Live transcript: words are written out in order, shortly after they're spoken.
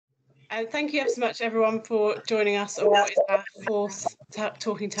And thank you ever so much, everyone, for joining us on what is our fourth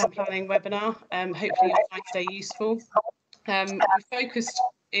Talking Town Planning webinar. Hopefully you'll find today useful. We focused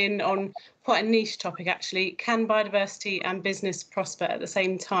in on quite a niche topic, actually. Can biodiversity and business prosper at the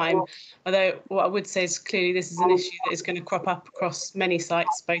same time? Although what I would say is clearly this is an issue that is going to crop up across many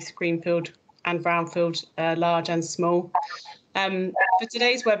sites, both greenfield and brownfield, large and small. For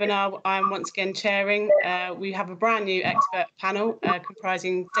today's webinar, I'm once again chairing. We have a brand new expert panel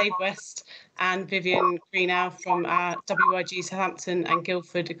comprising Dave West and Vivienne Greenough from our WYG Southampton and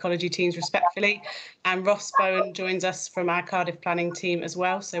Guildford ecology teams respectively. And Ross Bowen joins us from our Cardiff planning team as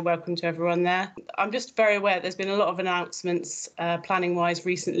well. So welcome to everyone there. I'm just very aware there's been a lot of announcements planning wise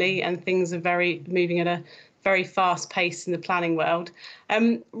recently, and things are moving at a very fast pace in the planning world.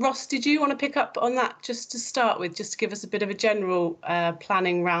 Ross, did you want to pick up on that just to start with, just to give us a bit of a general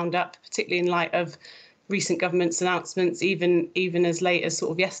planning roundup, particularly in light of recent government's announcements, even as late as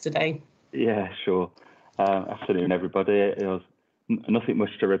sort of yesterday? Yeah, sure. Afternoon, everybody. It was nothing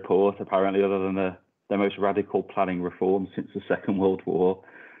much to report, apparently, other than the most radical planning reform since the Second World War.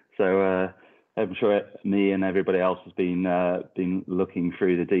 So I'm sure me and everybody else has been looking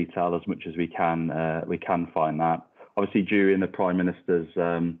through the detail as much as we can find that. Obviously, during the Prime Minister's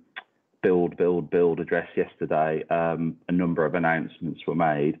build address yesterday, a number of announcements were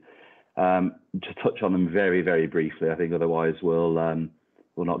made. To touch on them very, very briefly, I think otherwise we'll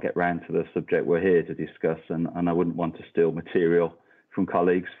not get round to the subject we're here to discuss, and I wouldn't want to steal material from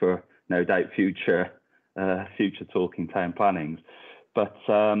colleagues for no doubt future Talking Town plannings. But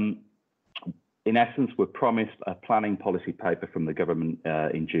in essence, we're promised a planning policy paper from the government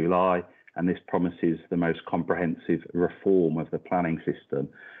in July, and this promises the most comprehensive reform of the planning system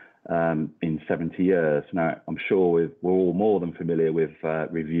in 70 years. Now, I'm sure we're all more than familiar with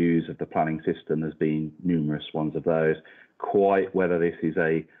reviews of the planning system. There's been numerous ones of those. Quite whether this is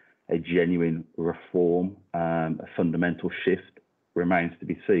a genuine reform, a fundamental shift, remains to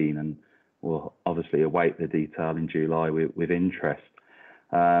be seen, and we'll obviously await the detail in July with interest.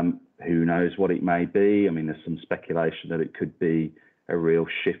 Who knows what it may be? I mean, there's some speculation that it could be a real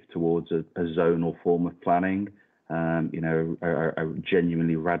shift towards a zonal form of planning, a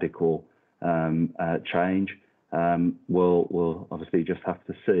genuinely radical change. We'll obviously just have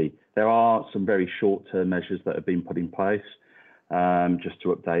to see. There are some very short-term measures that have been put in place. Just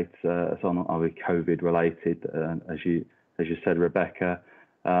to update us on are COVID-related, as you said, Rebecca.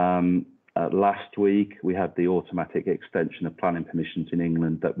 Last week, we had the automatic extension of planning permissions in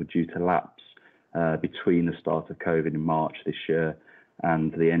England that were due to lapse between the start of COVID in March this year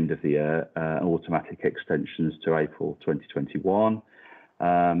and the end of the year, automatic extensions to April 2021.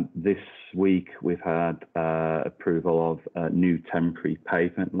 This week, we've had approval of new temporary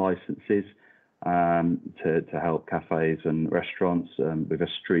pavement licences to help cafes and restaurants with a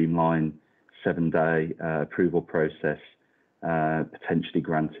streamlined 7-day approval process, potentially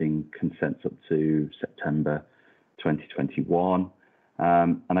granting consents up to September 2021.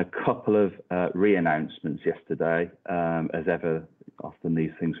 And a couple of re-announcements yesterday, as ever, often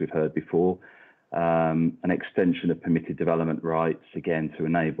these things we've heard before. An extension of permitted development rights, again, to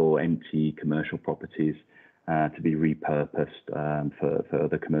enable empty commercial properties to be repurposed for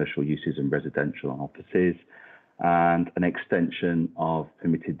other commercial uses and residential offices, and an extension of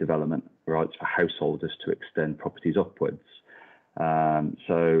permitted development rights for householders to extend properties upwards.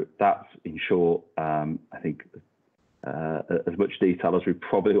 So that's, in short, I think, as much detail as we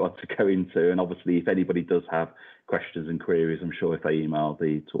probably want to go into. And obviously, if anybody does have questions and queries, I'm sure if they email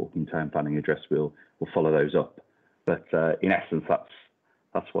the Talking Town planning address, we'll follow those up. But in essence,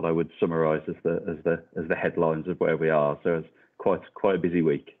 that's what I would summarise as the headlines of where we are. So it's quite a busy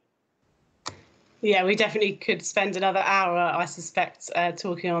week. Yeah, we definitely could spend another hour, I suspect,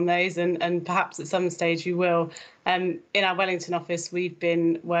 talking on those, and perhaps at some stage we will. In our Wellington office, we've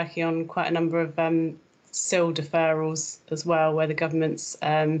been working on quite a number of SIL deferrals as well, where the government's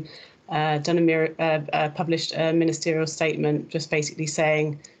published a ministerial statement just basically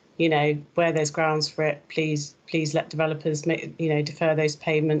saying, where there's grounds for it, please let developers defer those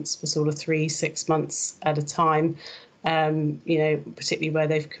payments for sort of 3-6 months at a time. Particularly where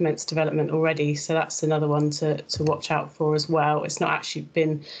they've commenced development already. So that's another one to watch out for as well. It's not actually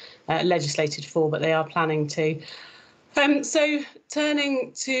been legislated for, but they are planning to. So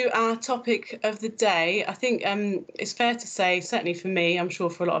turning to our topic of the day, I think it's fair to say, certainly for me, I'm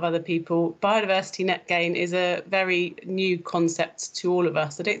sure for a lot of other people, biodiversity net gain is a very new concept to all of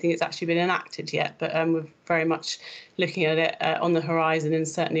us. I don't think it's actually been enacted yet, but we're very much looking at it on the horizon, and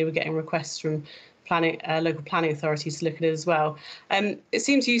certainly we're getting requests from local planning authorities to look at it as well. It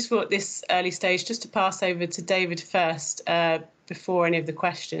seems useful at this early stage just to pass over to David first before any of the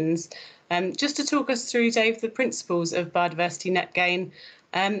questions. Just to talk us through, Dave, the principles of Biodiversity Net Gain.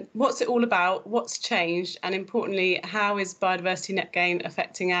 What's it all about? What's changed? And importantly, how is Biodiversity Net Gain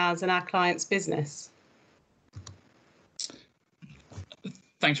affecting ours and our clients' business?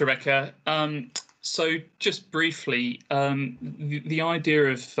 Thanks, Rebecca. So just briefly, the idea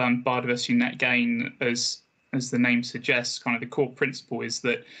of Biodiversity Net Gain, as the name suggests, kind of the core principle is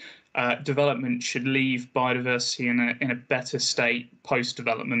that development should leave biodiversity in a better state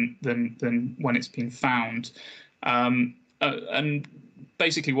post-development than when it's been found. And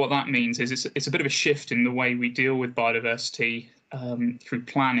basically what that means is it's a bit of a shift in the way we deal with biodiversity through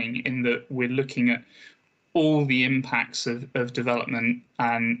planning, in that we're looking at all the impacts of development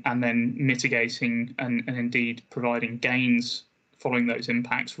and then mitigating and indeed providing gains following those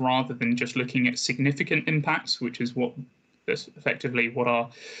impacts, rather than just looking at significant impacts, which is effectively what our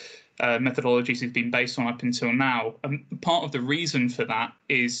methodologies have been based on up until now. Part of the reason for that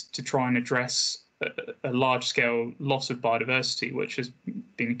is to try and address a large-scale loss of biodiversity, which has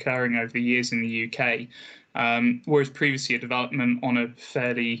been occurring over the years in the UK, whereas previously a development on a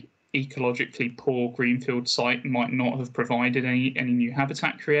fairly ecologically poor greenfield site might not have provided any new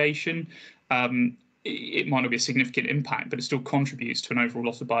habitat creation. It might not be a significant impact, but it still contributes to an overall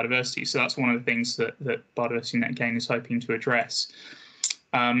loss of biodiversity. So that's one of the things that Biodiversity Net Gain is hoping to address.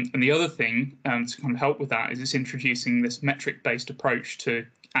 And the other thing to kind of help with that is it's introducing this metric-based approach to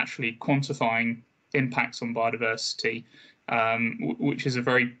actually quantifying impacts on biodiversity, which is a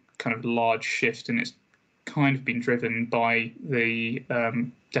very kind of large shift, and it's kind of been driven by the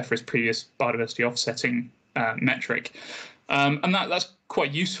DEFRA's previous biodiversity offsetting metric. And that's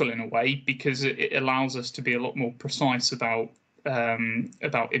quite useful in a way, because it allows us to be a lot more precise about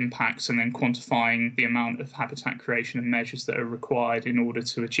impacts, and then quantifying the amount of habitat creation and measures that are required in order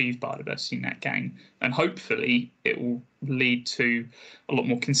to achieve biodiversity net gain. And hopefully it will lead to a lot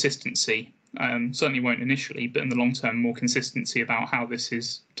more consistency. Certainly won't initially, but in the long term, more consistency about how this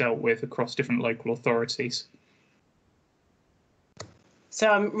is dealt with across different local authorities. So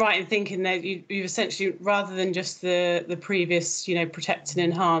I'm right in thinking that you've essentially, rather than just the previous, protect and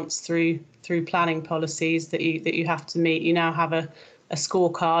enhance through planning policies that you have to meet, you now have a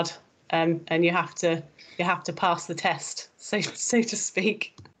scorecard, and you have to pass the test, so to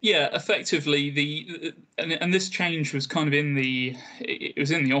speak. Yeah, effectively and this change was kind of in the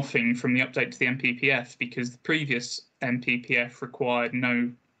offing from the update to the MPPF, because the previous MPPF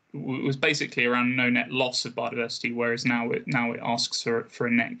was basically around no net loss of biodiversity, whereas now it asks for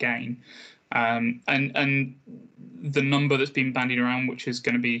a net gain. And the number that's been bandied around, which is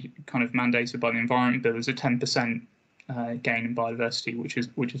going to be kind of mandated by the Environment Bill, is a 10% gain in biodiversity, which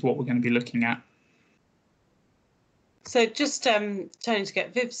is what we're going to be looking at. So just turning to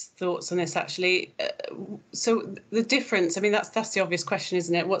get Viv's thoughts on this, actually. So the difference, I mean, that's the obvious question,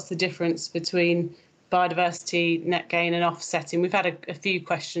 isn't it? What's the difference between biodiversity net gain and offsetting? We've had a few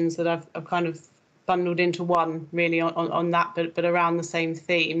questions that I've kind of bundled into one, really, on that, but around the same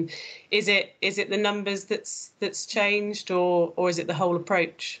theme. Is it the numbers that's changed, or is it the whole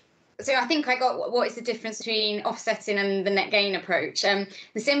approach? So I think I got what is the difference between offsetting and the net gain approach. The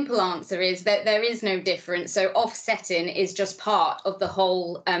simple answer is that there is no difference. So offsetting is just part of the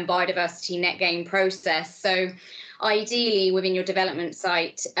whole biodiversity net gain process. So ideally, within your development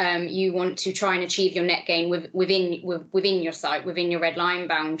site, you want to try and achieve your net gain within your site, within your red line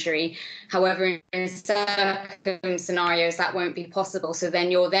boundary. However, in certain scenarios, that won't be possible. So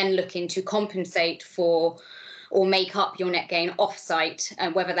then you're looking to compensate for or make up your net gain off-site,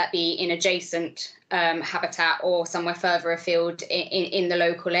 whether that be in adjacent habitat or somewhere further afield in the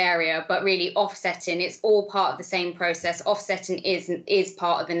local area. But really, offsetting, it's all part of the same process. Offsetting is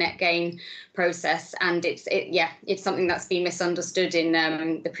part of the net gain process, and it's something that's been misunderstood in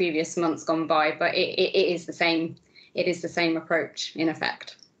the previous months gone by. But it is the same. It is the same approach in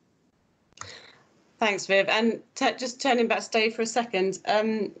effect. Thanks, Viv. And just turning back to Dave for a second,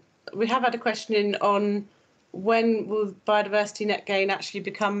 we have had a question in on when will biodiversity net gain actually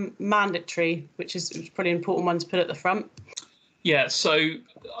become mandatory, which is probably an important one to put at the front. Yeah, so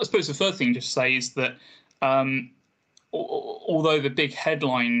I suppose the first thing to say is that although the big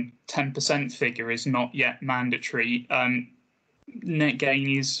headline 10% figure is not yet mandatory, net gain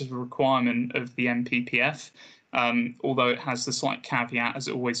is a requirement of the MPPF, although it has the slight caveat, as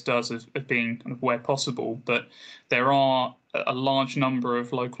it always does, of being kind of where possible. But there are a large number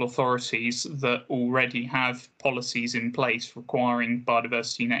of local authorities that already have policies in place requiring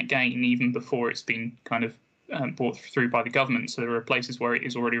biodiversity net gain, even before it's been kind of brought through by the government. So there are places where it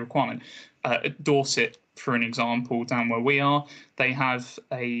is already a requirement. Dorset, for an example, down where we are, they have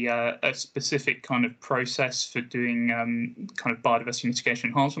a specific kind of process for doing kind of biodiversity mitigation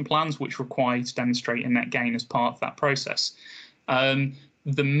enhancement plans, which require you to demonstrate a net gain as part of that process.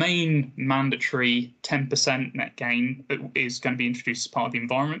 The main mandatory 10% net gain is going to be introduced as part of the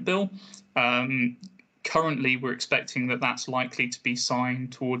Environment Bill. Currently, we're expecting that that's likely to be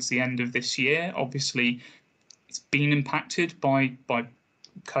signed towards the end of this year. Obviously, it's been impacted by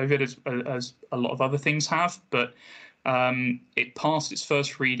COVID as a lot of other things have, but it passed its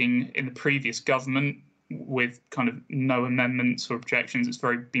first reading in the previous government with kind of no amendments or objections. It's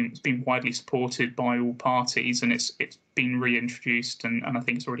been widely supported by all parties, and it's been reintroduced, and I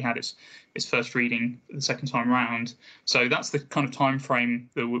think it's already had its first reading the second time round. So that's the kind of time frame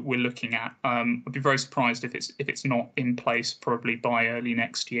that we're looking at. I'd be very surprised if it's not in place probably by early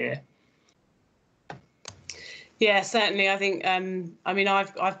next year. Yeah, certainly. I think, I mean,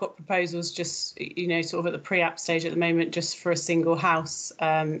 I've got proposals just, sort of at the pre-app stage at the moment, just for a single house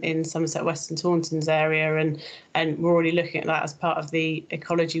in Somerset West and Taunton's area, and we're already looking at that as part of the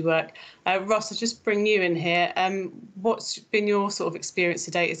ecology work. Ross, I'll just bring you in here. What's been your sort of experience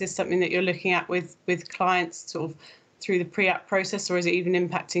to date? Is this something that you're looking at with clients sort of through the pre-app process, or is it even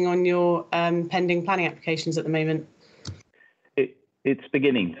impacting on your pending planning applications at the moment? It's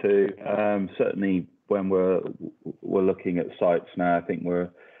beginning to, certainly. When we're looking at sites now, I think we're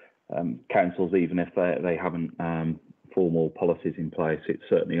councils, even if they haven't formal policies in place, it's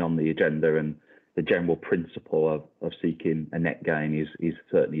certainly on the agenda, and the general principle of seeking a net gain is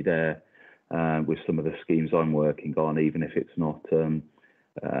certainly there with some of the schemes I'm working on, even if it's not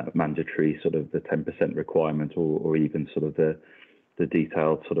mandatory, sort of the 10% requirement, or even sort of the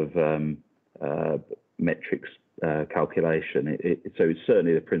detailed sort of metrics calculation. So it's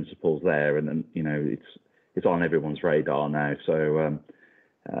certainly the principles there, and it's on everyone's radar now. So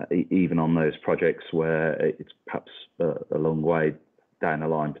even on those projects where it's perhaps a long way down the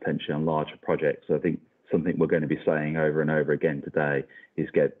line, potentially on larger projects, I think something we're going to be saying over and over again today is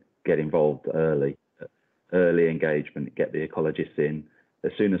get involved early engagement, get the ecologists in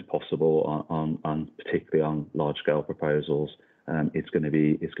as soon as possible on particularly on large scale proposals. It's going to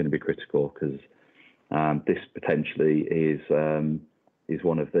be critical, because this potentially is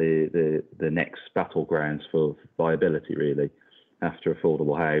one of the next battlegrounds for viability, really, after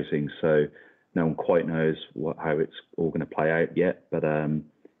affordable housing. So no one quite knows how it's all going to play out yet, but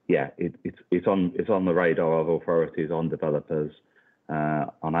it's on the radar of authorities, on developers,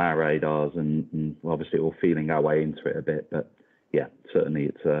 on our radars, and obviously we're feeling our way into it a bit. But yeah, certainly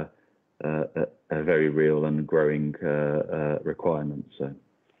it's a very real and growing requirement. So.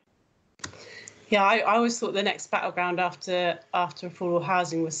 Yeah, I always thought the next battleground after affordable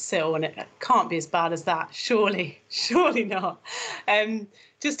housing was SIL, and it can't be as bad as that. Surely not.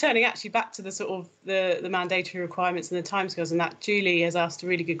 Just turning actually back to the sort of the mandatory requirements and the timescales, and that Julie has asked a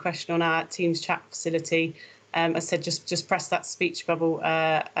really good question on our Teams chat facility. I said just press that speech bubble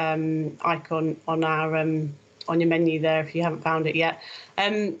icon on our on your menu there if you haven't found it yet.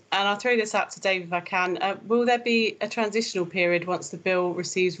 And I'll throw this out to Dave if I can. Will there be a transitional period once the bill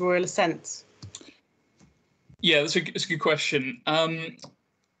receives royal assent? Yeah, that's a good question.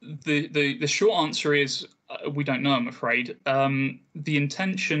 The short answer is we don't know, I'm afraid. The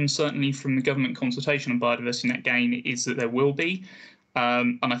intention, certainly from the government consultation on biodiversity net gain, is that there will be.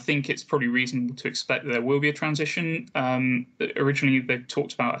 And I think it's probably reasonable to expect that there will be a transition. Originally, they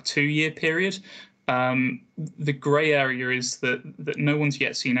talked about a 2-year period. The grey area is that no one's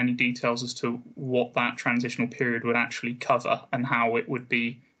yet seen any details as to what that transitional period would actually cover and how it would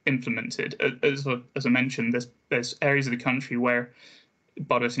be implemented. As I mentioned, there's areas of the country where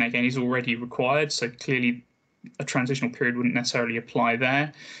biodiversity net gain is already required, so clearly a transitional period wouldn't necessarily apply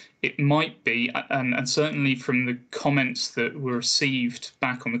there. It might be, and certainly from the comments that were received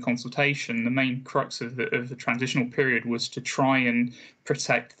back on the consultation, the main crux of the transitional period was to try and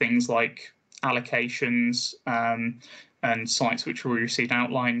protect things like allocations and sites which already received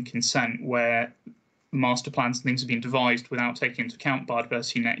outline consent, where master plans and things have been devised without taking into account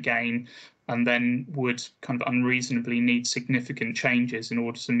biodiversity net gain, and then would kind of unreasonably need significant changes in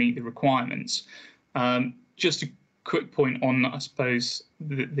order to meet the requirements. Just a quick point on, I suppose,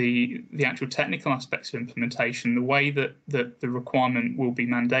 the actual technical aspects of implementation. The way that the requirement will be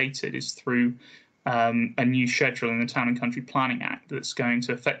mandated is through a new schedule in the Town and Country Planning Act that's going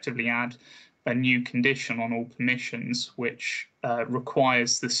to effectively add a new condition on all permissions, which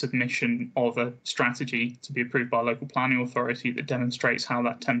requires the submission of a strategy to be approved by a local planning authority that demonstrates how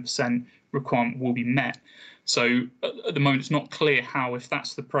that 10% requirement will be met. So at the moment, it's not clear how, if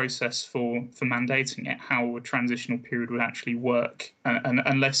that's the process for mandating it, how a transitional period would actually work, and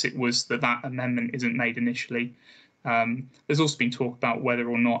unless it was that amendment isn't made initially. There's also been talk about whether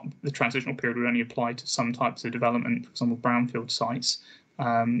or not the transitional period would only apply to some types of development, for example, brownfield sites.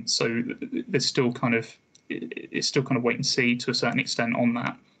 So there's still it's still kind of wait and see to a certain extent on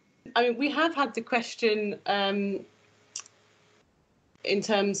that. I mean, we have had the question in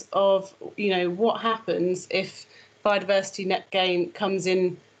terms of, what happens if biodiversity net gain comes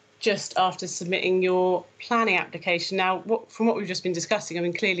in just after submitting your planning application. Now, from what we've just been discussing, I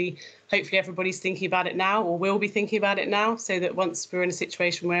mean, clearly, hopefully everybody's thinking about it now, or will be thinking about it now, so that once we're in a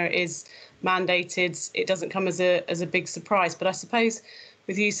situation where it is mandated, it doesn't come as a big surprise. But I suppose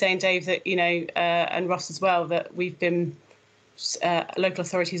with you saying, Dave, that, and Ross as well, that we've been, local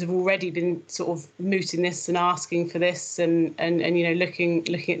authorities have already been sort of mooting this and asking for this and looking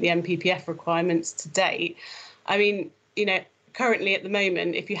at the MPPF requirements to date. I mean, currently at the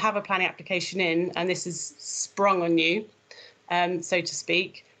moment, if you have a planning application in and this is sprung on you, so to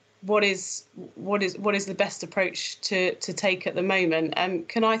speak, what is the best approach to take at the moment?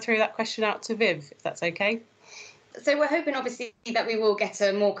 Can I throw that question out to Viv, if that's okay? So we're hoping, obviously, that we will get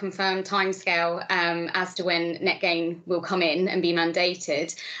a more confirmed timescale as to when net gain will come in and be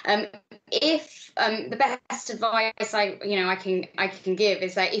mandated. If the best advice I can give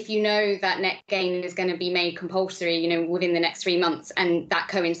is that if you know that net gain is going to be made compulsory, within the next 3 months, and that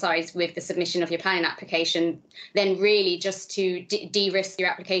coincides with the submission of your planning application, then really just to de-risk your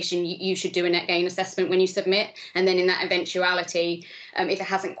application, you should do a net gain assessment when you submit, and then in that eventuality, if it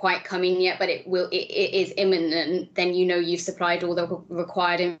hasn't quite come in yet, but it is imminent, then you've supplied all the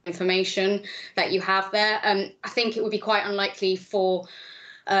required information that you have there. I think it would be quite unlikely for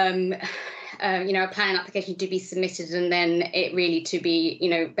a planning application to be submitted and then it really to be,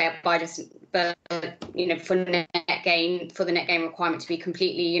 for the net gain requirement to be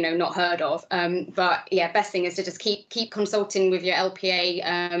completely, not heard of. But yeah, best thing is to just keep consulting with your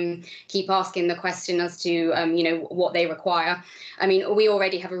LPA, keep asking the question as to, what they require. I mean, we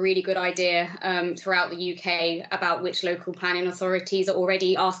already have a really good idea throughout the UK about which local planning authorities are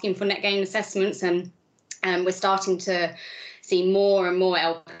already asking for net gain assessments, and we're starting to see more and more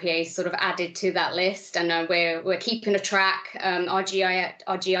LPAs sort of added to that list, and we're keeping a track. Our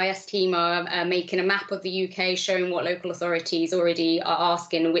GIS team are making a map of the UK showing what local authorities already are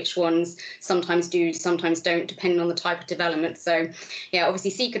asking and which ones sometimes do, sometimes don't, depending on the type of development. So yeah, obviously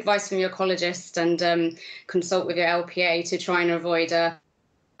seek advice from your ecologist and consult with your LPA to try and avoid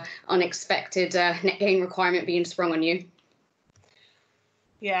unexpected net gain requirement being sprung on you.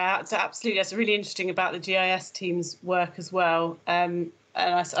 Yeah, absolutely. That's really interesting about the GIS team's work as well. And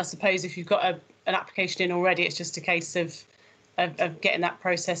I suppose if you've got an application in already, it's just a case of getting that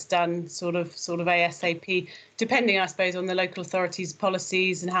process done sort of ASAP, depending, I suppose, on the local authorities'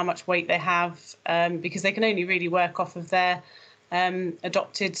 policies and how much weight they have, because they can only really work off of their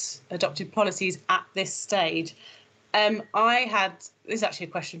adopted policies at this stage. This is actually a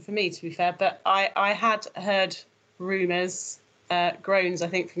question for me, to be fair, but I had heard rumours, groans, I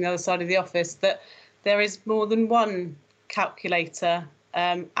think, from the other side of the office, that there is more than one calculator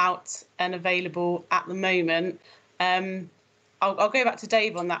out and available at the moment. I'll go back to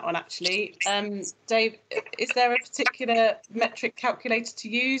Dave on that one, actually. Dave, is there a particular metric calculator to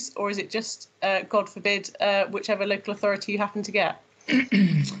use, or is it just, God forbid, whichever local authority you happen to get?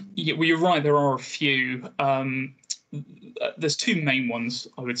 Yeah, well, you're right, there are a few. There's two main ones,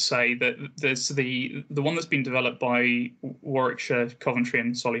 I would say. That there's the one that's been developed by Warwickshire, Coventry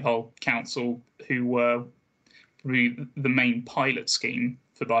and Solihull Council, who were really the main pilot scheme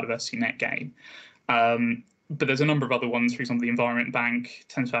for biodiversity net gain. But there's a number of other ones, for example, the Environment Bank,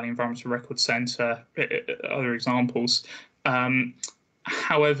 Thames Valley Environmental Record Centre, other examples.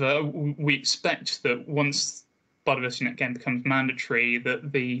 However, we expect that once biodiversity net gain becomes mandatory,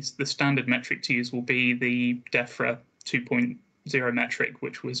 that the standard metric to use will be the DEFRA 2.0 metric,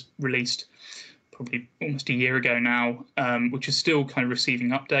 which was released probably almost a year ago now, which is still kind of receiving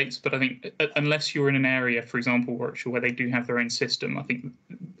updates. But I think unless you're in an area, for example, Warwickshire, where they do have their own system, I think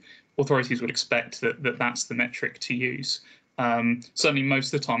authorities would expect that that's the metric to use. Certainly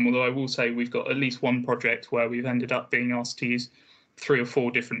most of the time, although I will say we've got at least one project where we've ended up being asked to use 3 or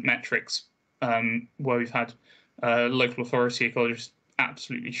 4 different metrics, where we've had local authority ecologists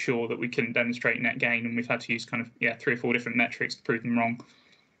absolutely sure that we couldn't demonstrate net gain, and we've had to use 3 or 4 different metrics to prove them wrong.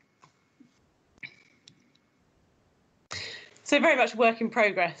 So very much work in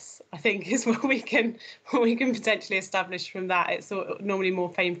progress, I think, is what we can potentially establish from that. It's sort of normally more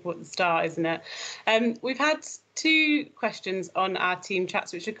painful at the start, isn't it? We've had 2 questions on our team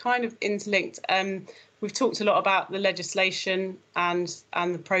chats, which are kind of interlinked. We've talked a lot about the legislation and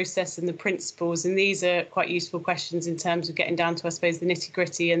the process and the principles, and these are quite useful questions in terms of getting down to, I suppose, the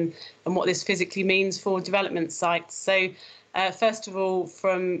nitty-gritty and what this physically means for development sites. So first of all,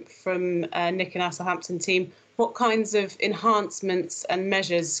 from Nick and our Southampton team, what kinds of enhancements and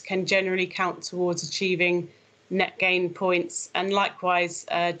measures can generally count towards achieving net gain points? And likewise,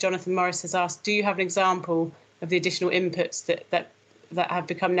 Jonathan Morris has asked, do you have an example of the additional inputs that have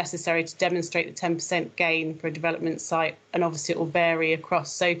become necessary to demonstrate the 10% gain for a development site? And obviously it will vary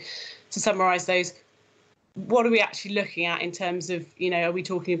across. So to summarise those, what are we actually looking at in terms of, are we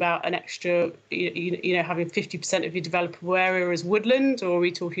talking about an extra, having 50% of your developable area as woodland, or are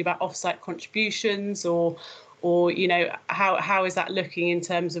we talking about off-site contributions, or how is that looking in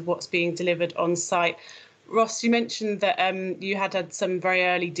terms of what's being delivered on site? Ross, you mentioned that you had some very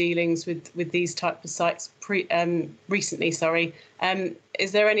early dealings with these types of sites recently. Sorry,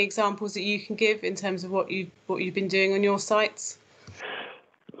 is there any examples that you can give in terms of what you've been doing on your sites?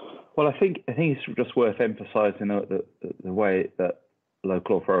 Well, I think it's just worth emphasising the way that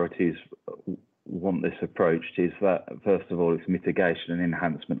local authorities want this approached is that, first of all, it's mitigation and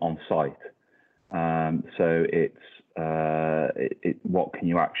enhancement on site. So it's what can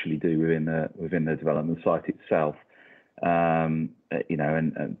you actually do within the development site itself, and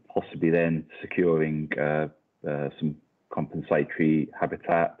possibly then securing some compensatory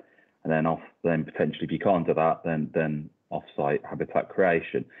habitat, and then potentially, if you can't do that, then off-site habitat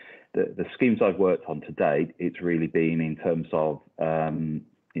creation. The schemes I've worked on to date, it's really been in terms of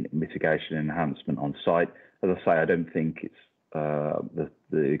mitigation and enhancement on site. As I say, I don't think it's the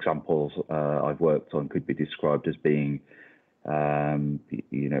examples I've worked on could be described as being a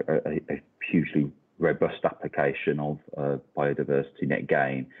hugely robust application of biodiversity net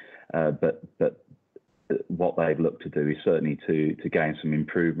gain, but what they've looked to do is certainly to gain some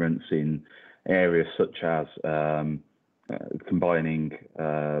improvements in areas such as combining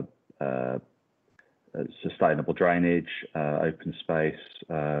sustainable drainage, open space,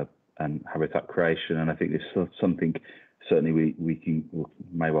 and habitat creation. And I think this is something certainly we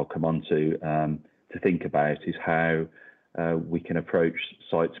may well come on to think about, is how we can approach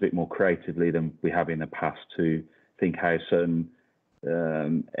sites a bit more creatively than we have in the past, to think how certain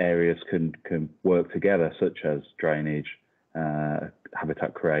areas can work together, such as drainage,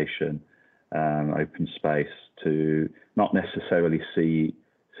 habitat creation, open space, to not necessarily see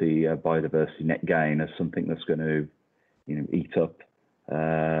biodiversity net gain as something that's going to eat up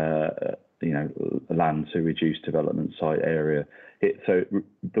land to reduce development site area. So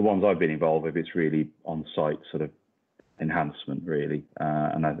the ones I've been involved with, it's really on site sort of enhancement, really,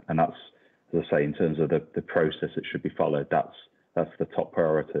 and that's, as I say, in terms of the process that should be followed, that's the top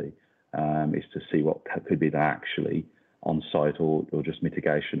priority, is to see what could be that actually on site or just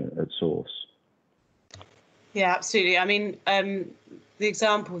mitigation at source. Yeah, absolutely. I mean, the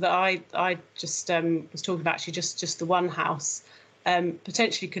example that I just was talking about, actually just the one house,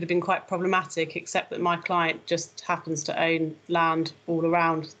 potentially could have been quite problematic, except that my client just happens to own land all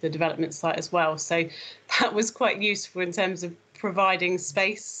around the development site as well. So that was quite useful in terms of providing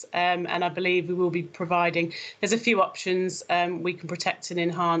space, and I believe we will be providing, there's a few options. We can protect and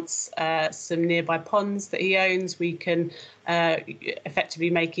enhance some nearby ponds that he owns. We can effectively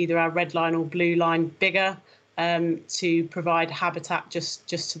make either our red line or blue line bigger, to provide habitat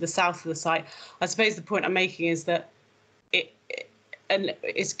just to the south of the site. I suppose the point I'm making is that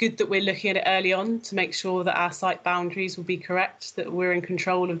it's good that we're looking at it early on to make sure that our site boundaries will be correct, that we're in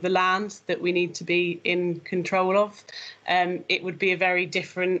control of the land that we need to be in control of. It would be a very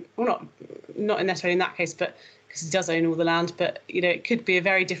different, well, not necessarily in that case, but because he does own all the land, but it could be a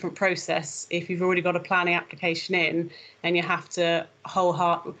very different process if you've already got a planning application in and you have to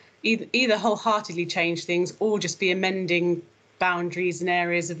either wholeheartedly change things or just be amending boundaries and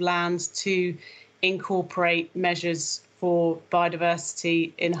areas of land to incorporate measures for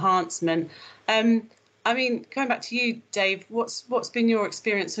biodiversity enhancement. I mean, going back to you, Dave, what's been your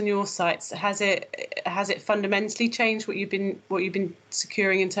experience on your sites? Has it fundamentally changed what you've been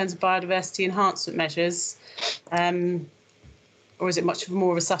securing in terms of biodiversity enhancement measures, or is it much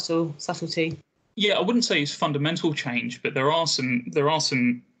more of a subtlety? Yeah, I wouldn't say it's fundamental change, but there are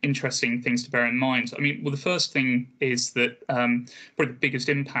some interesting things to bear in mind. I mean, well, the first thing is that probably the biggest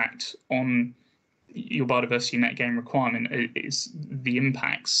impact on your biodiversity net gain requirement is the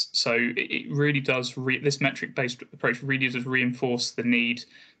impacts. So it really does, this metric-based approach really does reinforce the need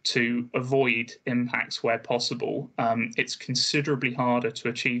to avoid impacts where possible. It's considerably harder to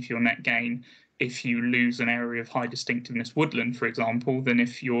achieve your net gain if you lose an area of high distinctiveness woodland, for example, than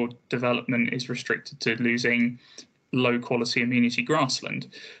if your development is restricted to losing low quality amenity grassland.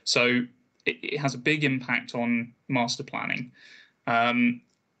 So it has a big impact on master planning.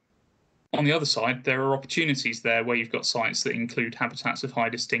 On the other side, there are opportunities there where you've got sites that include habitats of high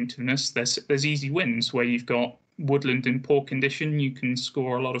distinctiveness. There's easy wins where you've got woodland in poor condition. You can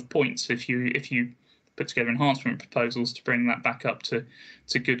score a lot of points if you put together enhancement proposals to bring that back up to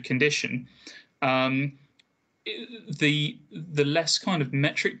good condition. The less kind of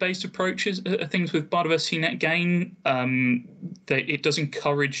metric-based approaches are things with biodiversity net gain. It does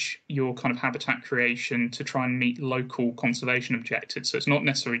encourage your kind of habitat creation to try and meet local conservation objectives. So it's not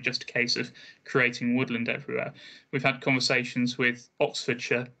necessarily just a case of creating woodland everywhere. We've had conversations with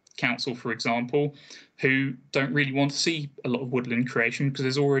Oxfordshire Council, for example, who don't really want to see a lot of woodland creation because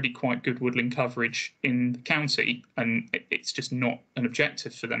there's already quite good woodland coverage in the county, and it's just not an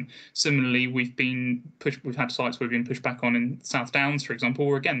objective for them. Similarly, we've had sites we've been pushed back on in South Downs, for example,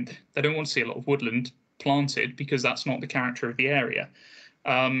 where again they don't want to see a lot of woodland planted because that's not the character of the area.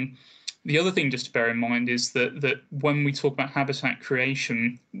 The other thing just to bear in mind is that when we talk about habitat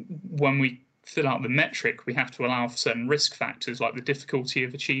creation, when we fill out the metric, we have to allow for certain risk factors like the difficulty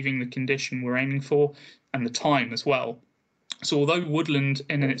of achieving the condition we're aiming for and the time as well. So although woodland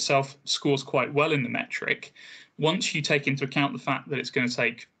in and itself scores quite well in the metric, once you take into account the fact that it's going to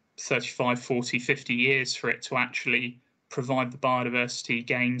take 35, 40, 50 years for it to actually provide the biodiversity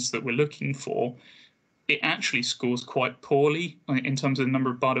gains that we're looking for, it actually scores quite poorly in terms of the number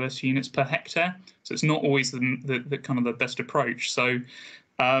of biodiversity units per hectare. So it's not always the kind of the best approach. So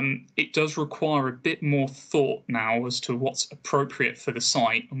it does require a bit more thought now as to what's appropriate for the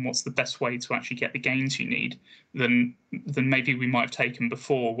site and what's the best way to actually get the gains you need than maybe we might have taken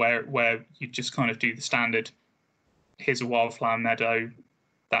before, where you just kind of do the standard, here's a wildflower meadow,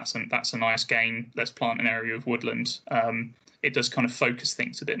 that's a nice gain, let's plant an area of woodland. It does kind of focus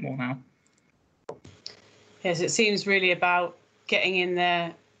things a bit more now. Yes, it seems really about getting in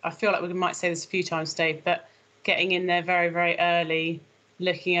there. I feel like we might say this a few times, Dave, but getting in there very, very early,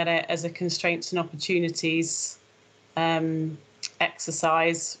 looking at it as a constraints and opportunities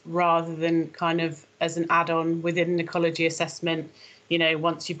exercise rather than kind of as an add-on within an ecology assessment, you know,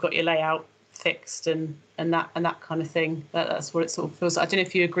 once you've got your layout fixed and that kind of thing. That's what it sort of feels like. I don't know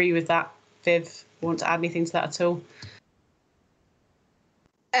if you agree with that, Viv, or want to add anything to that at all?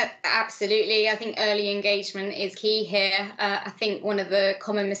 Absolutely. I think early engagement is key here. I think one of the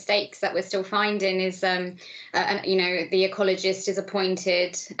common mistakes that we're still finding is, the ecologist is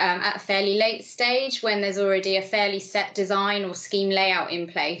appointed at a fairly late stage when there's already a fairly set design or scheme layout in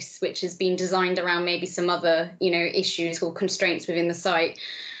place, which has been designed around maybe some other, issues or constraints within the site.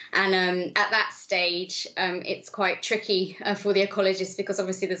 And at that stage, it's quite tricky for the ecologist because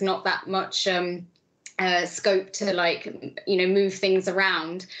obviously there's not that much scope to move things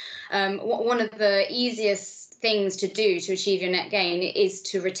around. One of the easiest things to do to achieve your net gain is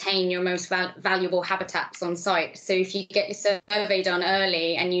to retain your most valuable habitats on site. So if you get your survey done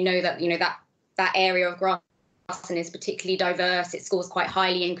early and you know that area of grass is particularly diverse, it scores quite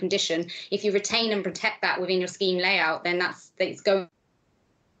highly in condition, if you retain and protect that within your scheme layout, then it's going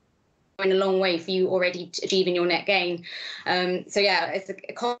a long way for you already achieving your net gain. It's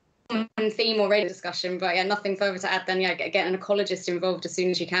a common theme already discussion, but nothing further to add than get an ecologist involved as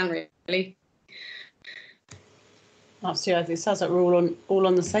soon as you can, really. Absolutely, it sounds like we're all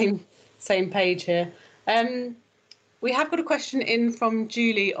on the same page here. We have got a question in from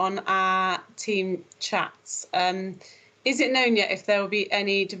Julie on our team chats. Is it known yet if there will be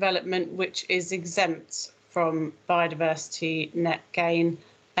any development which is exempt from biodiversity net gain?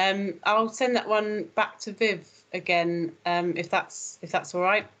 I'll send that one back to Viv again, if that's all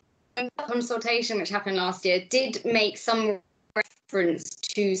right. The consultation which happened last year did make some reference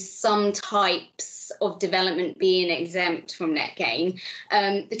to some types of development being exempt from net gain.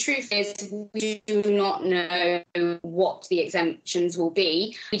 The truth is we do not know what the exemptions will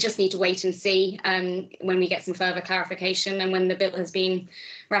be. We just need to wait and see when we get some further clarification and when the bill has been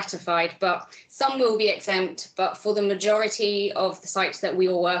ratified. But some will be exempt, but for the majority of the sites that we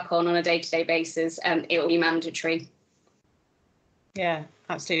will work on a day-to-day basis, it will be mandatory. Yeah,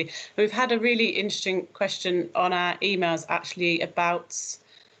 absolutely. We've had a really interesting question on our emails actually about,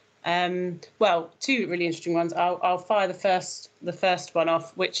 two really interesting ones. I'll fire the first one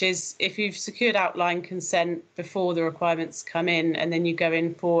off, which is if you've secured outline consent before the requirements come in and then you go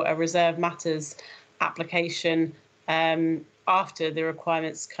in for a reserve matters application after the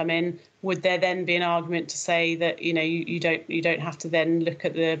requirements come in, would there then be an argument to say that you don't have to then look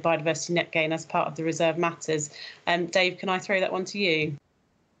at the biodiversity net gain as part of the reserve matters? Dave, can I throw that one to you?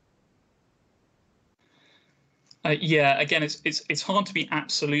 Yeah, again, it's hard to be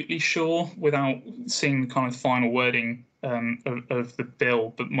absolutely sure without seeing the kind of final wording of the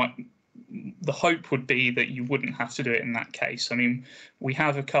bill, but the hope would be that you wouldn't have to do it in that case. I mean, we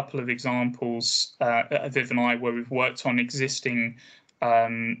have a couple of examples, Viv and I, where we've worked on existing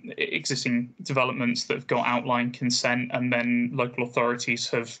developments that have got outline consent, and then local authorities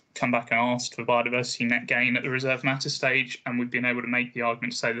have come back and asked for biodiversity net gain at the reserve matter stage, and we've been able to make the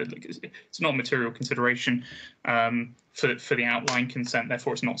argument to say that it's not a material consideration for the outline consent,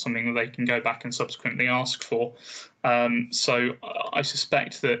 therefore it's not something that they can go back and subsequently ask for. So I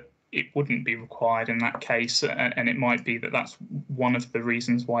suspect that it wouldn't be required in that case, and it might be that that's one of the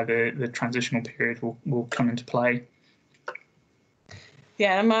reasons why the transitional period will come into play.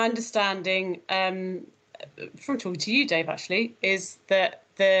 Yeah, and my understanding, from talking to you, Dave, actually, is that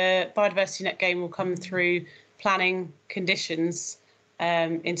the biodiversity net gain will come through planning conditions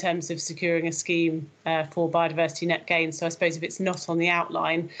in terms of securing a scheme for biodiversity net gain. So I suppose if it's not on the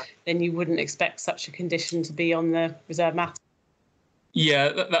outline, then you wouldn't expect such a condition to be on the reserve matter.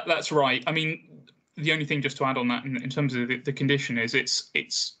 Yeah, that's right. I mean, the only thing just to add on that in terms of the condition is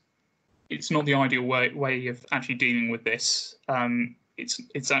it's not the ideal way of actually dealing with this.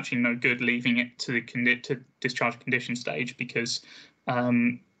 It's actually no good leaving it to the discharge condition stage, because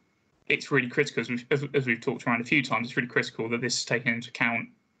it's really critical, as we've talked around a few times, it's really critical that this is taken into account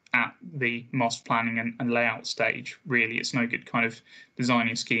at the master planning and layout stage. Really, it's no good kind of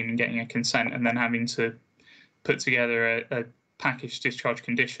designing a scheme and getting a consent and then having to put together a package discharge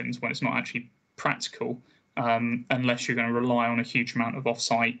conditions when it's not actually practical, unless you're going to rely on a huge amount of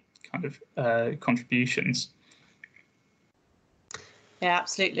off-site kind of contributions. Yeah,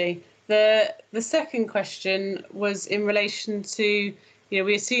 absolutely. The second question was in relation to,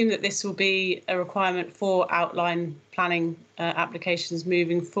 we assume that this will be a requirement for outline planning applications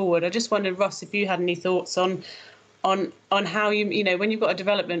moving forward. I just wondered, Ross, if you had any thoughts on how when you've got a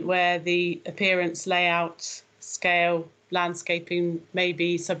development where the appearance, layout, scale, landscaping may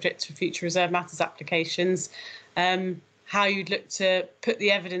be subject to future reserve matters applications, how you'd look to put the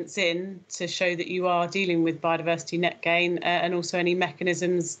evidence in to show that you are dealing with biodiversity net gain, and also any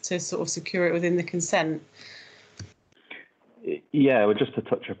mechanisms to sort of secure it within the consent. Yeah, well, just to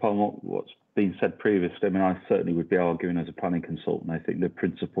touch upon what's been said previously, I mean, I certainly would be arguing as a planning consultant. I think the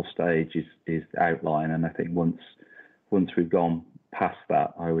principal stage is outline, and I think once we've gone past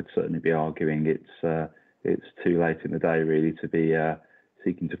that, I would certainly be arguing it's too late in the day really to be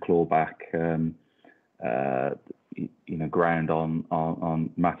seeking to claw back ground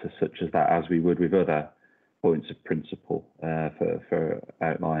on matters such as that, as we would with other points of principle for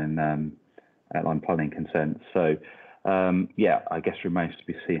outline planning consent. So yeah, I guess remains to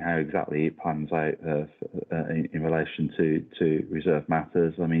be seen how exactly it plans out in relation to reserve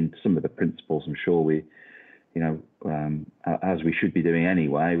matters. I mean, some of the principles, I'm sure we, as we should be doing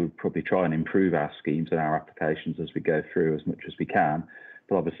anyway, we'll probably try and improve our schemes and our applications as we go through as much as we can.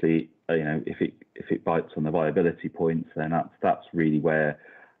 But obviously, if it bites on the viability points, then that's really where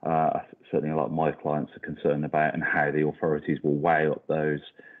certainly a lot of my clients are concerned about, and how the authorities will weigh up those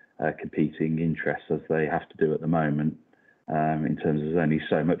competing interests, as they have to do at the moment, in terms of there's only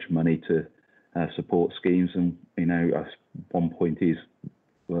so much money to support schemes. And one point is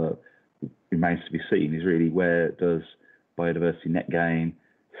remains to be seen is really, where does biodiversity net gain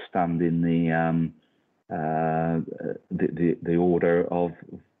stand in the order of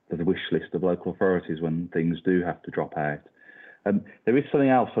the wish list of local authorities when things do have to drop out. There is something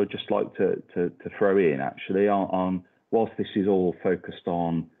else I'd just like to throw in, actually, on whilst this is all focused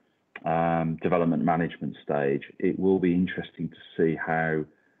on development management stage, it will be interesting to see how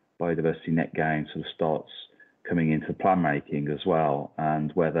biodiversity net gain sort of starts coming into plan making as well,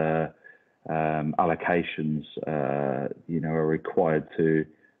 and whether allocations are required to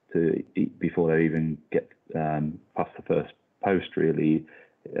before they even get past the first post, really.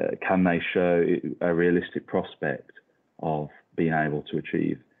 Can they show a realistic prospect of being able to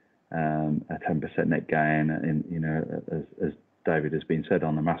achieve a 10% net gain, as David has been said,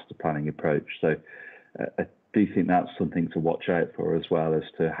 on the master planning approach? So I do think that's something to watch out for, as well as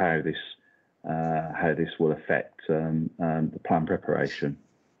to how this will affect the plan preparation.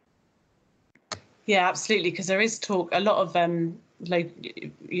 Yeah, absolutely, because there is talk, a lot of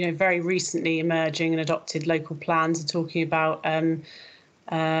very recently emerging and adopted local plans are talking about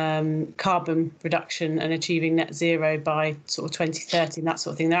carbon reduction and achieving net zero by sort of 2030 and that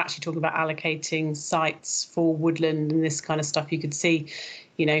sort of thing. They're actually talking about allocating sites for woodland and this kind of stuff. You could see,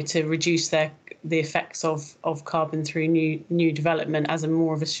 you know, to reduce the effects of carbon through new development as a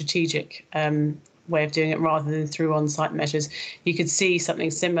more of a strategic way of doing it rather than through on-site measures. You could see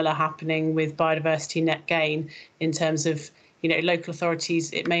something similar happening with biodiversity net gain in terms of, you know, local authorities.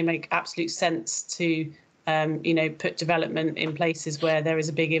 It may make absolute sense to you know, put development in places where there is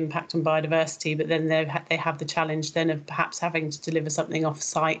a big impact on biodiversity, but then they have the challenge then of perhaps having to deliver something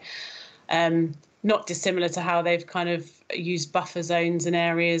off-site. Not dissimilar to how they've kind of used buffer zones and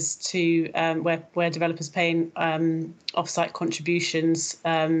areas to where developers paying off-site contributions,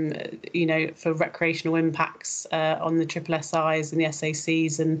 you know, for recreational impacts on the SSSIs and the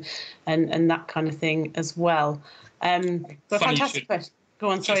SACs and that kind of thing as well. But fantastic question. Go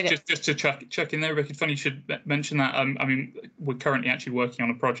on, sorry. Just to chuck in there, Ricky, funny you should mention that. I mean, we're currently actually working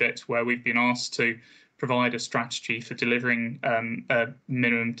on a project where we've been asked to provide a strategy for delivering a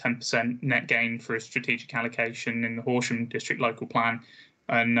minimum 10% net gain for a strategic allocation in the Horsham District Local Plan.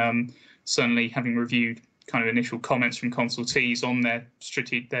 And certainly having reviewed kind of initial comments from consultees on their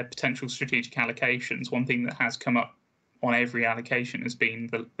potential strategic allocations, one thing that has come up on every allocation has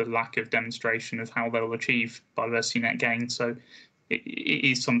been the lack of demonstration of how they'll achieve biodiversity net gain. So it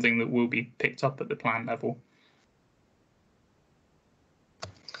is something that will be picked up at the plan level.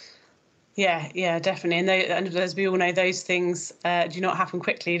 Yeah, definitely. And as we all know, those things do not happen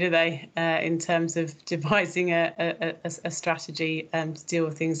quickly, do they? In terms of devising a strategy to deal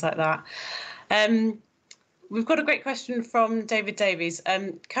with things like that. We've got a great question from David Davies.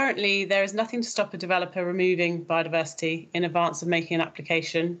 Currently, there is nothing to stop a developer removing biodiversity in advance of making an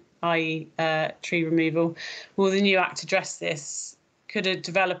application, i.e. Tree removal. Will the new Act address this? Could a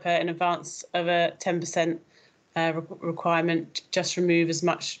developer in advance of a 10% requirement just remove as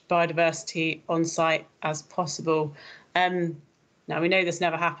much biodiversity on site as possible? Now, we know this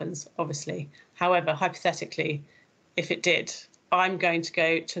never happens, obviously. However, hypothetically, if it did, I'm going to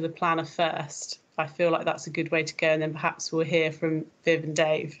go to the planner first. I feel like that's a good way to go, and then perhaps we'll hear from Viv and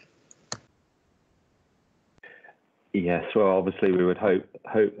Dave. Yes, well, obviously we would hope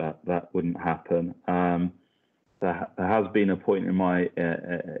that wouldn't happen. There has been a point in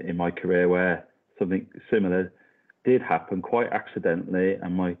my career where something similar did happen quite accidentally,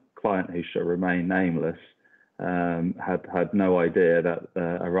 and my client, who shall remain nameless, had no idea that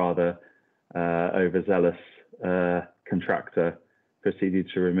a rather overzealous contractor proceeded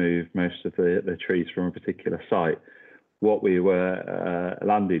to remove most of the trees from a particular site. What we were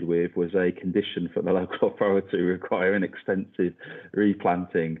landed with was a condition for the local authority requiring extensive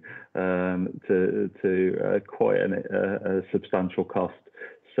replanting to quite a substantial cost.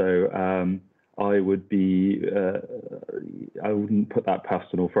 So I wouldn't put that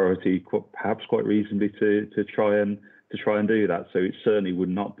past an authority, perhaps quite reasonably, to try and do that. So it certainly would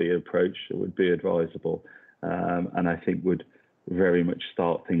not be an approach that would be advisable, and I think would very much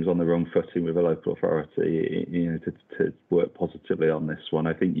start things on the wrong footing with a local authority, you know, to work positively on this one.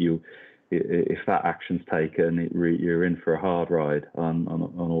 I think if that action's taken, you're in for a hard ride on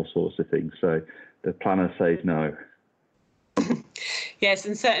all sorts of things. So the planner says no. Yes,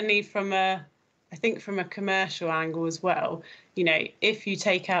 and certainly from a commercial angle as well, you know, if you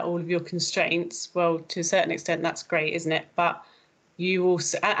take out all of your constraints, well, to a certain extent, that's great, isn't it? But you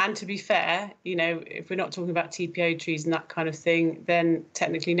also, and to be fair, you know, if we're not talking about TPO trees and that kind of thing, then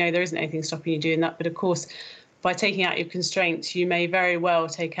technically, no, there isn't anything stopping you doing that. But of course, by taking out your constraints, you may very well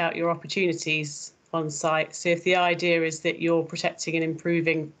take out your opportunities on site. So if the idea is that you're protecting and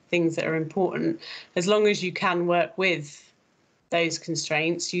improving things that are important, as long as you can work with those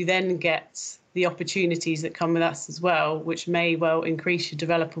constraints, you then get the opportunities that come with us as well, which may well increase your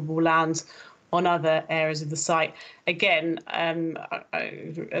developable land on other areas of the site. Again, at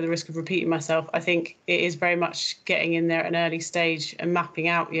the risk of repeating myself, I think it is very much getting in there at an early stage and mapping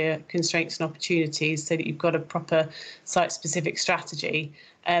out your constraints and opportunities so that you've got a proper site-specific strategy.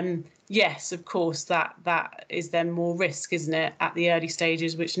 Yes, of course, that is then more risk, isn't it, at the early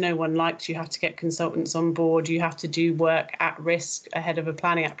stages, which no one likes. You have to get consultants on board. You have to do work at risk ahead of a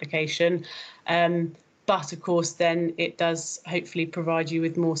planning application. But of course, then it does hopefully provide you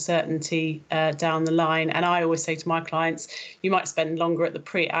with more certainty down the line. And I always say to my clients, you might spend longer at the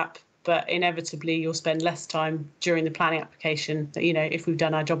pre-app, but inevitably you'll spend less time during the planning application, you know, if we've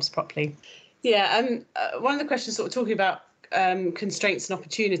done our jobs properly. Yeah, one of the questions sort of talking about constraints and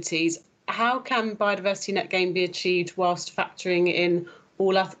opportunities, how can biodiversity net gain be achieved whilst factoring in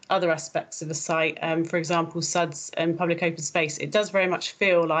all other aspects of a site, for example, SUDs and public open space? It does very much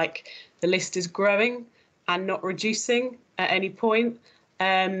feel like the list is growing and not reducing at any point.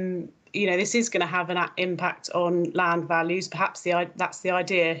 you know, this is going to have an impact on land values. Perhaps that's the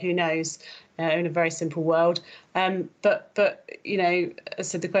idea. Who knows? In a very simple world. But you know, as I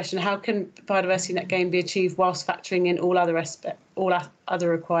said, the question: how can biodiversity net gain be achieved whilst factoring in all other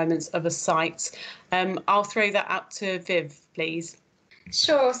requirements of a site? I'll throw that out to Viv, please.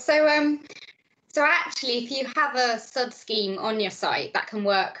 Sure. So actually, if you have a SUD scheme on your site, that can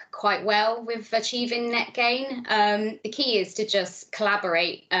work quite well with achieving net gain. The key is to just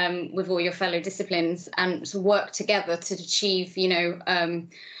collaborate with all your fellow disciplines and to work together to achieve, you know,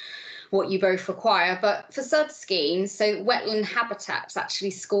 what you both require. But for SUD schemes, so wetland habitats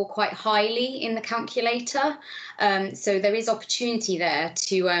actually score quite highly in the calculator. So there is opportunity there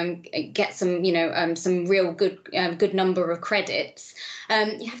to get some, you know, some real good number of credits.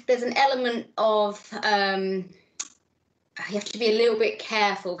 There's an element of you have to be a little bit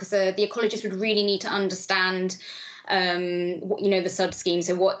careful because the ecologist would really need to understand you know, the SUD scheme,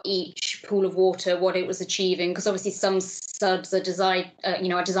 so what each pool of water, what it was achieving, because obviously some SUDs are designed, you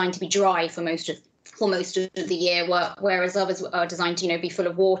know, are designed to be dry for most of the year, whereas others are designed to, you know, be full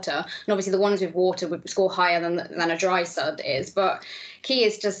of water. And obviously the ones with water would score higher than a dry SUD is. But key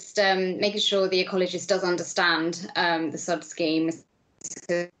is just making sure the ecologist does understand the SUD scheme.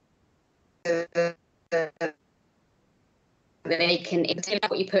 They can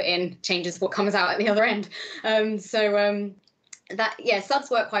what you put in changes what comes out at the other end. That, yeah, SUDs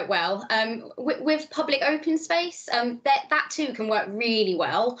work quite well. With public open space, that too can work really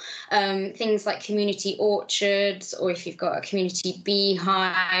well. Things like community orchards, or if you've got a community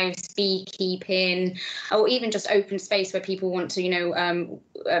beehives, beekeeping, or even just open space where people want to, you know,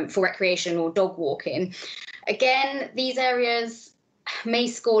 for recreation or dog walking. Again, these areas may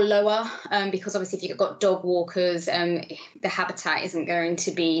score lower because obviously if you've got dog walkers, the habitat isn't going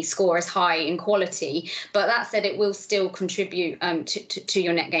to score as high in quality. But that said, it will still contribute to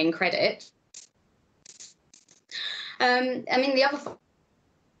your net gain credit. I mean, the other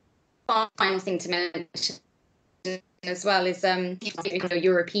final thing to mention as well is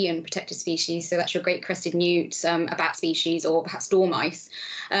European protected species, so that's your great crested newt, a bat species, or perhaps dormice.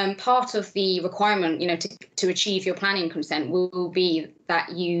 Part of the requirement, you know, to achieve your planning consent will be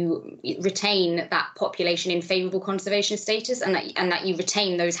that you retain that population in favourable conservation status, and that you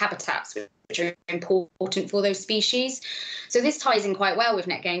retain those habitats which are important for those species. So this ties in quite well with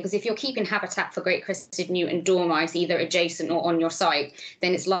net gain, because if you're keeping habitat for great crested newt and dormice either adjacent or on your site,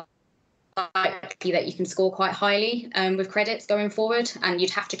 then it's likely that you can score quite highly with credits going forward, and you'd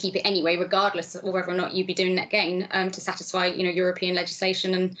have to keep it anyway, regardless of whether or not you'd be doing net gain to satisfy, you know, European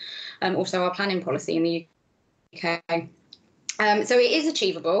legislation and also our planning policy in the UK. So it is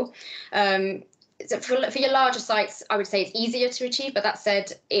achievable. So for your larger sites, I would say it's easier to achieve, but that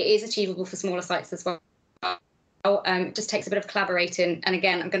said, it is achievable for smaller sites as well. It just takes a bit of collaborating, and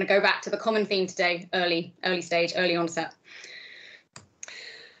again, I'm going to go back to the common theme today: early stage, early onset.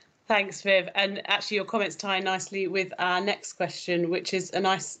 Thanks, Viv. And actually, your comments tie nicely with our next question, which is a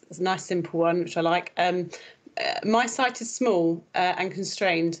nice simple one, which I like. My site is small and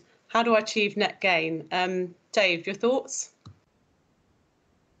constrained. How do I achieve net gain? Dave, your thoughts?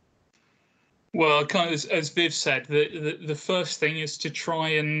 Well, kind of as Viv said, the first thing is to try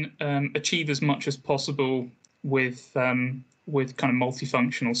and achieve as much as possible with kind of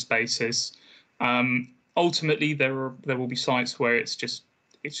multifunctional spaces. Ultimately, there will be sites where it's just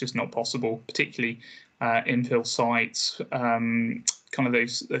not possible, particularly infill sites, kind of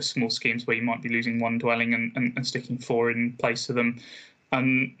those small schemes where you might be losing one dwelling and sticking four in place of them.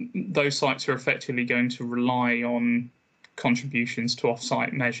 Those sites are effectively going to rely on contributions to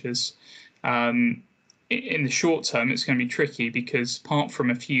off-site measures. In the short term, it's going to be tricky because apart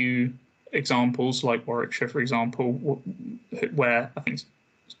from a few examples like Warwickshire, for example, where I think it's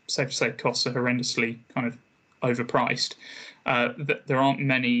safe to say costs are horrendously kind of overpriced, that there aren't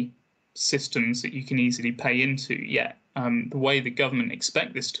many systems that you can easily pay into yet. The way the government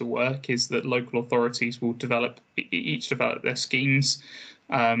expect this to work is that local authorities will each develop their schemes,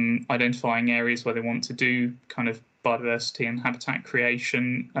 identifying areas where they want to do kind of biodiversity and habitat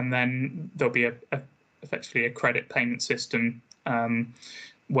creation, and then there'll be effectively a credit payment system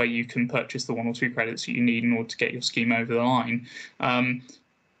where you can purchase the 1 or 2 credits that you need in order to get your scheme over the line.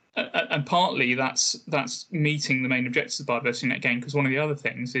 And partly that's meeting the main objectives of biodiversity net gain, because one of the other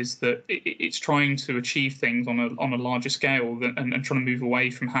things is that it's trying to achieve things on a larger scale and trying to move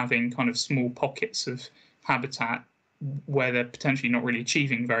away from having kind of small pockets of habitat where they're potentially not really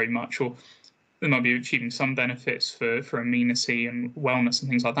achieving very much, or they might be achieving some benefits for amenity and wellness and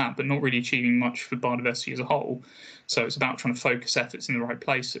things like that, but not really achieving much for biodiversity as a whole. So it's about trying to focus efforts in the right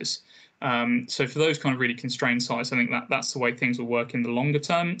places. So for those kind of really constrained sites, I think that's the way things will work in the longer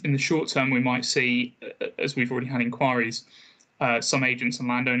term. In the short term, we might see, as we've already had inquiries, some agents and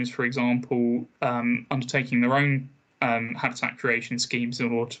landowners, for example, undertaking their own habitat creation schemes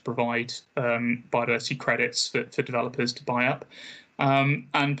in order to provide biodiversity credits for developers to buy up,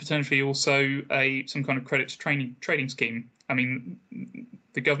 and potentially also some kind of credits trading scheme. I mean,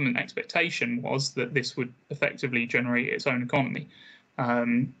 the government expectation was that this would effectively generate its own economy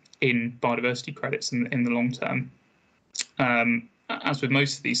in biodiversity credits in the long term. As with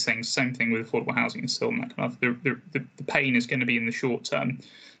most of these things, same thing with affordable housing and so on. That kind of the pain is going to be in the short term,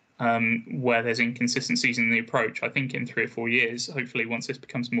 where there's inconsistencies in the approach. I think in 3 or 4 years, hopefully, once this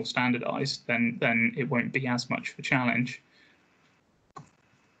becomes more standardised, then it won't be as much of a challenge.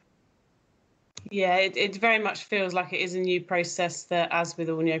 Yeah, it very much feels like it is a new process that, as with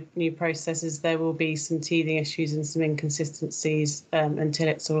all new processes, there will be some teething issues and some inconsistencies until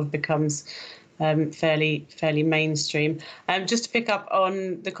it sort of becomes fairly mainstream. Just to pick up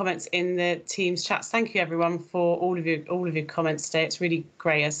on the comments in the Teams chats, thank you everyone for all of your comments today. It's really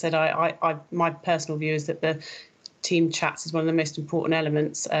great. As I said, my personal view is that the team chats is one of the most important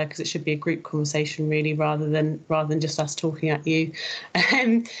elements, because it should be a group conversation really, rather than just us talking at you.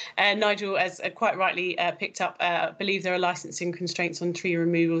 Nigel has quite rightly picked up, I believe there are licensing constraints on tree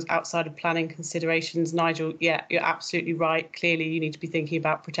removals outside of planning considerations. Nigel, yeah, you're absolutely right. Clearly you need to be thinking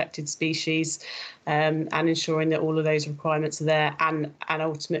about protected species and ensuring that all of those requirements are there, and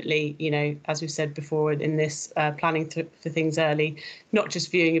ultimately, you know, as we've said before in this, planning for things early, not just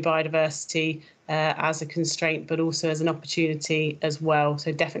viewing your biodiversity as a constraint, but also as an opportunity as well.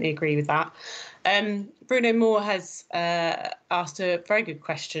 So definitely agree with that. Bruno Moore has asked a very good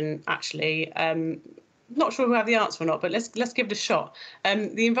question, actually. Not sure who have the answer or not, but let's give it a shot.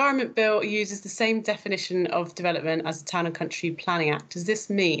 The Environment Bill uses the same definition of development as the Town and Country Planning Act. Does this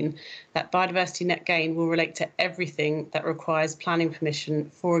mean that Biodiversity Net Gain will relate to everything that requires planning permission?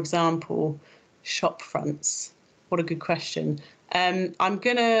 For example, shop fronts. What a good question. I'm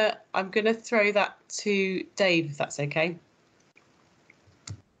gonna throw that to Dave, if that's okay.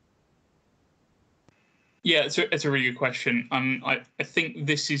 Yeah, it's a really good question. I think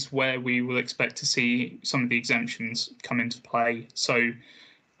this is where we will expect to see some of the exemptions come into play. So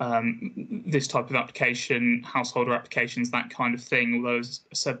this type of application, householder applications, that kind of thing, although as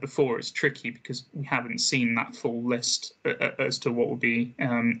I said before, it's tricky because we haven't seen that full list as to what will be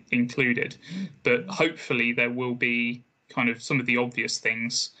included. But hopefully there will be kind of some of the obvious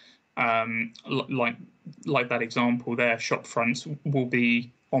things, like that example there, shop fronts will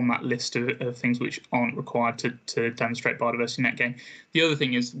be on that list of things which aren't required to demonstrate biodiversity net gain. The other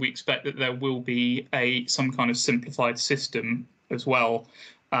thing is we expect that there will be some kind of simplified system as well.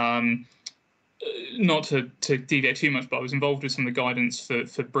 Not to deviate too much, but I was involved with some of the guidance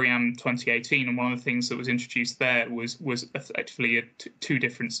for BREEAM 2018, and one of the things that was introduced there was effectively two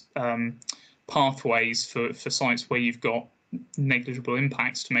different pathways for sites where you've got negligible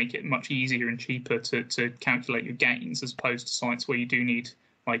impacts to make it much easier and cheaper to calculate your gains, as opposed to sites where you do need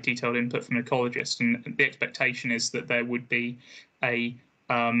like detailed input from an ecologist. And the expectation is that there would be a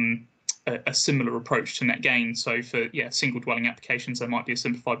similar approach to net gain. So for single dwelling applications, there might be a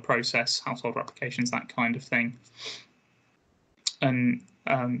simplified process, householder applications, that kind of thing. And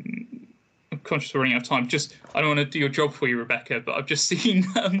I'm conscious we're running out of time. I don't want to do your job for you, Rebecca, but I've just seen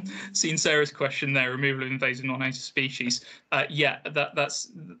Sarah's question there: removal of invasive non-native species. That's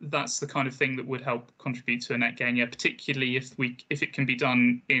the kind of thing that would help contribute to a net gain. Yeah, particularly if it can be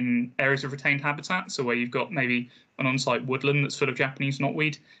done in areas of retained habitat, so where you've got maybe an on-site woodland that's full of Japanese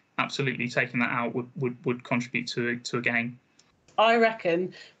knotweed. Absolutely, taking that out would contribute to a gain. I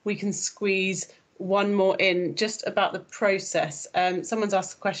reckon we can squeeze one more in just about the process. Someone's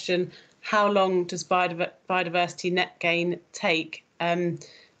asked the question: how long does biodiversity net gain take?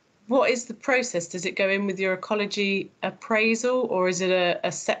 What is the process? Does it go in with your ecology appraisal, or is it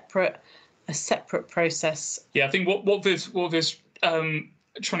a separate process? Yeah, I think what Viv's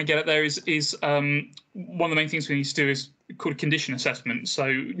trying to get at there is one of the main things we need to do is called a condition assessment. So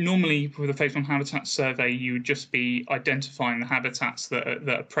normally with a phase 1 habitat survey, you would just be identifying the habitats that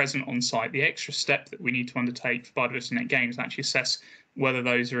are present on site. The extra step that we need to undertake for biodiversity net gain is actually assess whether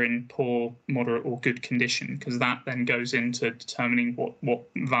those are in poor, moderate or good condition, because that then goes into determining what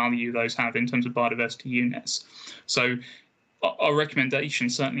value those have in terms of biodiversity units. So our recommendation,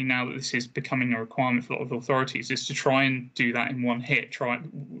 certainly now that this is becoming a requirement for a lot of authorities, is to try and do that in one hit,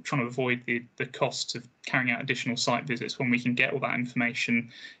 trying to avoid the costs of carrying out additional site visits when we can get all that information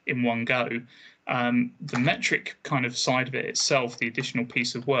in one go. The metric kind of side of it itself, the additional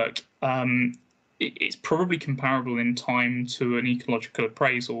piece of work, it's probably comparable in time to an ecological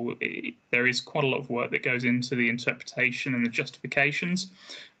appraisal. There is quite a lot of work that goes into the interpretation and the justifications.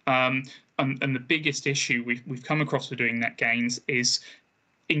 And the biggest issue we've come across for doing net gains is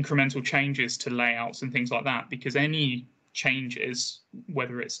incremental changes to layouts and things like that, because any changes,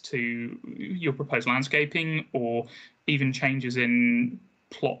 whether it's to your proposed landscaping or even changes in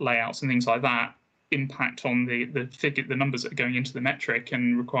plot layouts and things like that, impact on the numbers that are going into the metric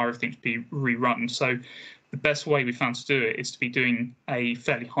and require everything to be rerun. So the best way we found to do it is to be doing a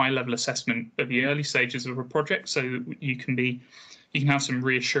fairly high level assessment at the early stages of a project, so that you can have some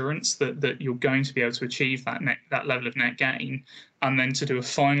reassurance that you're going to be able to achieve that level of net gain, and then to do a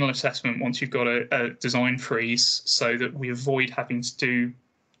final assessment once you've got a design freeze, so that we avoid having to do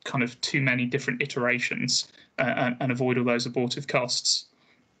kind of too many different iterations and avoid all those abortive costs.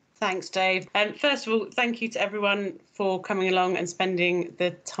 Thanks, Dave. And first of all, thank you to everyone for coming along and spending the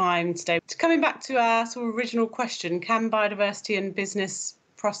time today. Coming back to our sort of original question, can biodiversity and business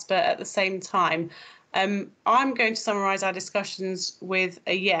prosper at the same time? I'm going to summarise our discussions with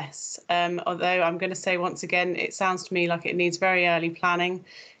a yes, although I'm going to say once again, it sounds to me like it needs very early planning.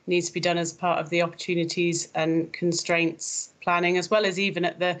 It needs to be done as part of the opportunities and constraints planning, as well as even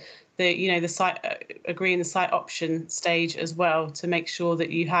at the site agreeing the site option stage as well, to make sure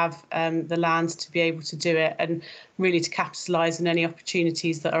that you have the land to be able to do it, and really to capitalise on any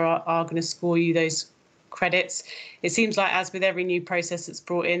opportunities that are going to score you those credits. It seems like, as with every new process that's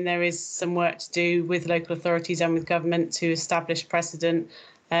brought in, there is some work to do with local authorities and with government to establish precedent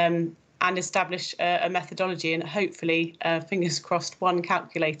and establish a methodology, and hopefully, fingers crossed, one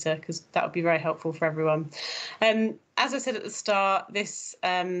calculator, because that would be very helpful for everyone. As I said at the start, this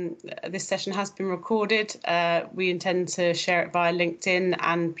session has been recorded. We intend to share it via LinkedIn,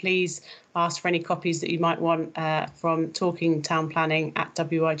 and please ask for any copies that you might want from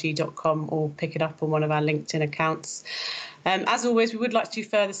talkingtownplanning@wig.com, or pick it up on one of our LinkedIn accounts. As always, we would like to do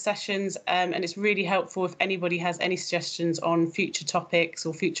further sessions, and it's really helpful if anybody has any suggestions on future topics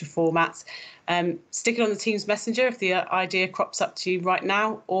or future formats. Stick it on the Teams Messenger if the idea crops up to you right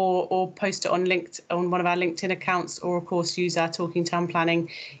now, or post it on one of our LinkedIn accounts, or of course use our Talking Town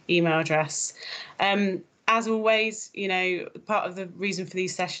Planning email address. As always, part of the reason for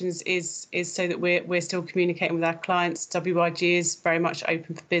these sessions is so that we're still communicating with our clients. WIG is very much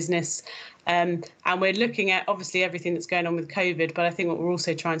open for business. And we're looking at obviously everything that's going on with COVID, but I think what we're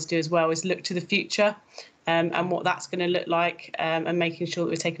also trying to do as well is look to the future and what that's going to look like, and making sure that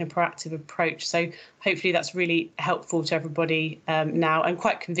we're taking a proactive approach. So hopefully that's really helpful to everybody now, and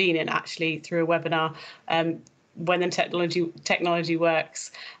quite convenient actually through a webinar when the technology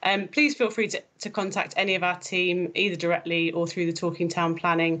works. Please feel free to contact any of our team, either directly or through the Talking Town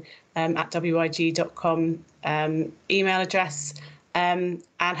Planning @wig.com email address. And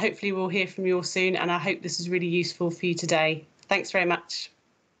hopefully we'll hear from you all soon, and I hope this is really useful for you today. Thanks very much.